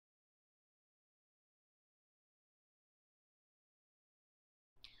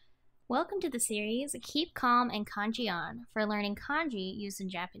Welcome to the series Keep Calm and Kanji On for learning kanji used in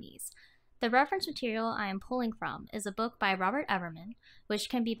Japanese. The reference material I am pulling from is a book by Robert Everman, which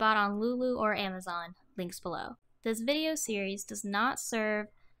can be bought on Lulu or Amazon, links below. This video series does not serve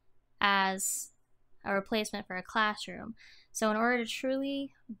as a replacement for a classroom, so in order to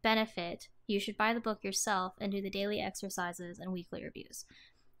truly benefit, you should buy the book yourself and do the daily exercises and weekly reviews.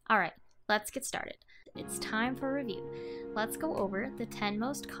 Alright, let's get started. It's time for a review. Let's go over the 10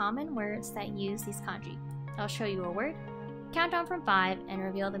 most common words that use these kanji. I'll show you a word, count down from 5, and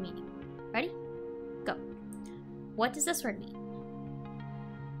reveal the meaning. Ready? Go. What does this word mean?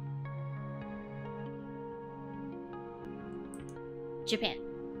 Japan.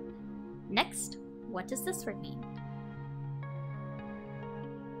 Next, what does this word mean?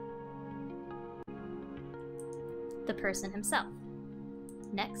 The person himself.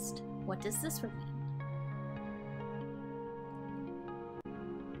 Next, what does this word mean?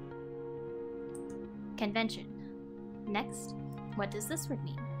 Convention. Next, what does this word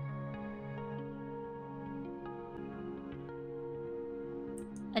mean?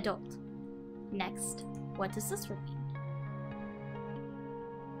 Adult. Next, what does this word mean?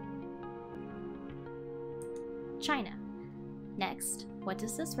 China. Next, what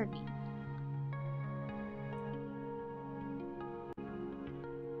does this word mean?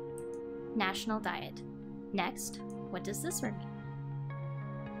 National diet. Next, what does this word mean?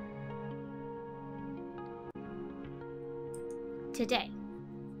 Today.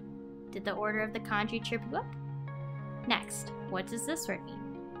 Did the order of the kanji trip you up? Next, what does this word mean?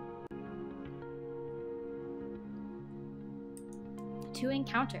 To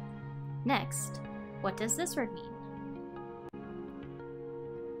encounter. Next, what does this word mean?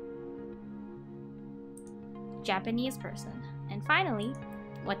 Japanese person. And finally,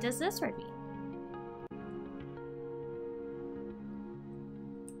 what does this word mean?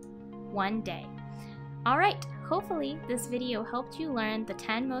 One day. Alright, hopefully this video helped you learn the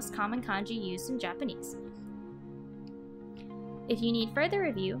 10 most common kanji used in Japanese. If you need further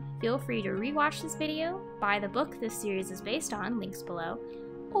review, feel free to rewatch this video, buy the book this series is based on, links below,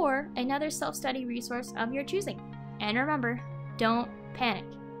 or another self-study resource of your choosing. And remember, don't panic.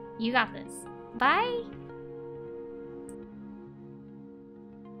 You got this. Bye!